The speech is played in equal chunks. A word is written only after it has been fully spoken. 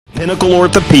Pinnacle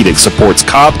Orthopedics supports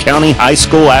Cobb County High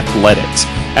School athletics.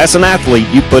 As an athlete,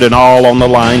 you put it all on the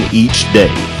line each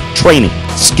day. Training,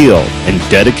 skill, and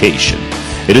dedication.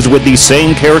 It is with these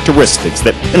same characteristics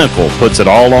that Pinnacle puts it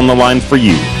all on the line for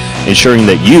you, ensuring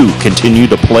that you continue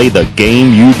to play the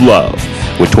game you love.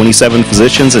 With 27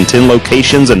 physicians and 10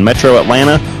 locations in Metro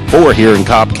Atlanta, 4 here in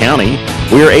Cobb County,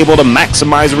 we are able to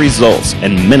maximize results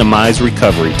and minimize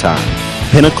recovery time.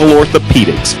 Pinnacle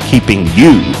Orthopedics, keeping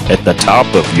you at the top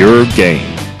of your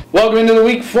game. Welcome into the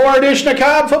Week 4 edition of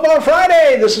Cobb Football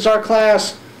Friday. This is our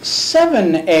Class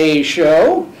 7A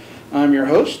show. I'm your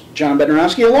host, John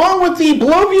Bednarowski, along with the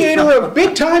bloviator of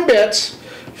Big Time Bits,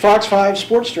 Fox 5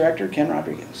 Sports Director Ken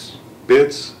Rodriguez.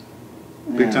 Bits?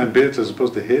 Big Time Bits as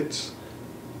opposed to hits?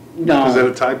 No. Is that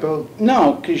a typo?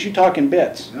 No, because you're talking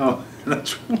bits. Oh,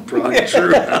 that's probably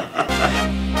true.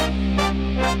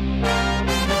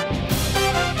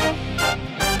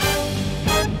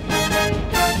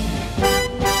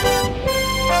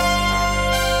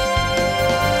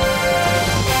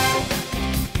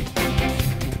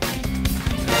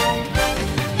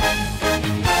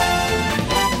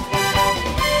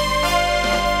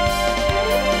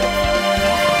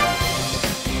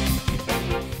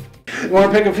 You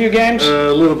want to pick a few games?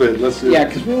 A little bit. Let's do it. Yeah,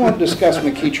 because we won't discuss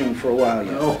McEachern for a while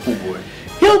yet. Oh, boy.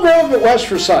 Hillgrove at West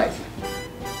Forsyth.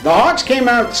 The Hawks came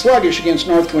out sluggish against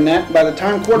North Gwinnett. By the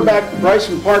time quarterback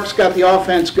Bryson Parks got the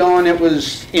offense going, it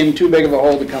was in too big of a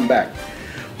hole to come back.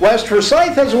 West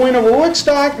Forsyth has a win over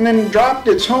Woodstock and then dropped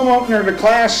its home opener to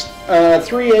Class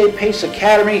 3A Pace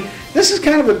Academy. This is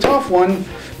kind of a tough one,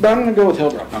 but I'm going to go with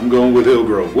Hillgrove. I'm going with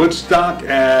Hillgrove. Woodstock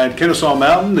at Kennesaw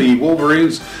Mountain. The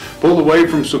Wolverines pulled away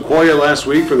from Sequoia last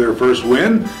week for their first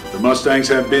win. The Mustangs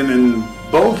have been in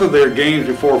both of their games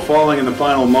before falling in the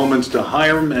final moments to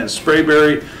Hiram and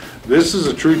Sprayberry. This is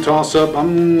a true toss-up.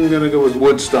 I'm going to go with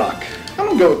Woodstock. I'm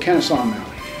going to go with Kennesaw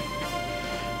Mountain.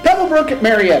 Pebblebrook at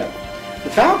Marietta. The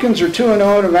Falcons are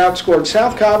 2-0 and have outscored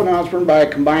South Cobb and Osborne by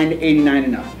a combined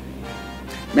 89-0.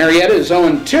 Marietta is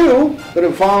 0-2, but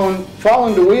have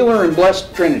fallen to Wheeler and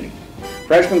Blessed Trinity.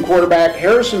 Freshman quarterback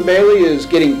Harrison Bailey is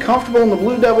getting comfortable in the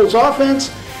Blue Devils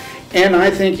offense, and I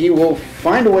think he will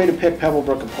find a way to pick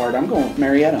Pebblebrook apart. I'm going with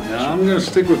Marietta. I'm going to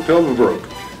stick with Pebblebrook.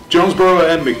 Jonesboro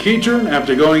at McEachern.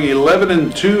 After going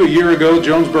 11-2 a year ago,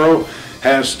 Jonesboro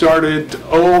has started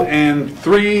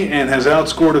 0-3 and has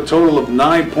outscored a total of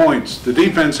 9 points. The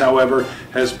defense, however,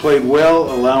 has played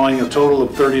well, allowing a total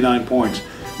of 39 points.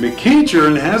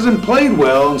 McEachern hasn't played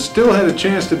well and still had a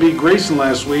chance to beat Grayson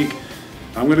last week.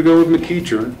 I'm going to go with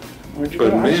McEachern. Where'd you go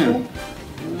to high school?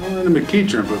 I'm in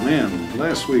McEachern, but man,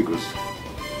 last week was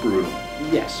brutal.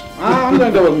 Yes, I'm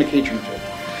going to go with McEachern too.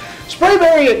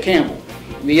 Sprayberry at Campbell.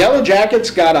 The Yellow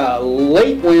Jackets got a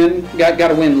late win,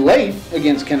 got a win late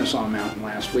against Kennesaw Mountain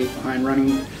last week behind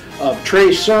running of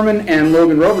Trey Sermon and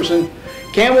Logan Roberson.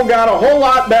 Campbell got a whole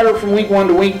lot better from week 1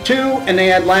 to week 2, and they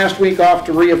had last week off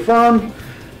to reaffirm.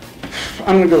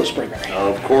 I'm going to go with Sprayberry.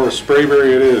 Of course,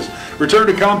 Sprayberry it is. Return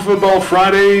to Cobb Football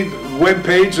Friday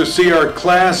webpage to see our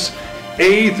Class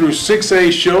A through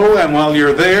 6A show, and while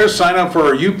you're there, sign up for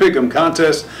our You Pick 'em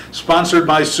contest sponsored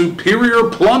by Superior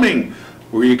Plumbing,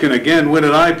 where you can again win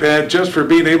an iPad just for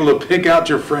being able to pick out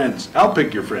your friends. I'll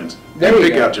pick your friends. There you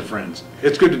pick go. out your friends.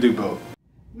 It's good to do both.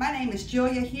 My name is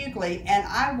Julia Hughley, and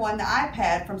I won the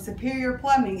iPad from Superior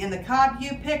Plumbing in the Cobb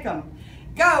You Pick 'em.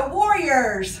 Go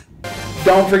Warriors!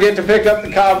 Don't forget to pick up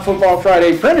the Cobb Football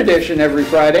Friday print edition every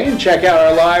Friday and check out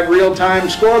our live real-time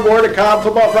scoreboard at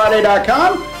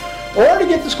cobbfootballfriday.com, or to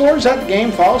get the scores at the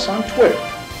game, follow us on Twitter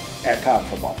at Cobb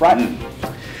Football Friday.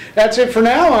 That's it for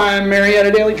now. I'm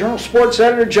Marietta Daily Journal sports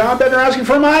editor John Bednarowski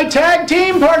for my tag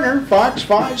team partner, Fox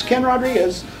 5's Ken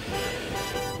Rodriguez.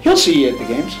 He'll see you at the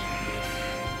games.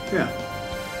 Yeah.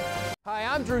 Hi,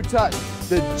 I'm Drew Tutton,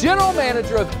 the general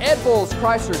manager of Ed Bull's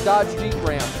Chrysler Dodge Jeep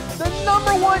Ram, the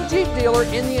 #1 Jeep dealer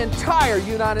in the entire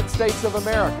United States of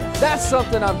America. That's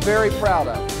something I'm very proud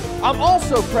of. I'm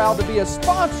also proud to be a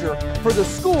sponsor for the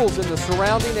schools in the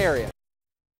surrounding area.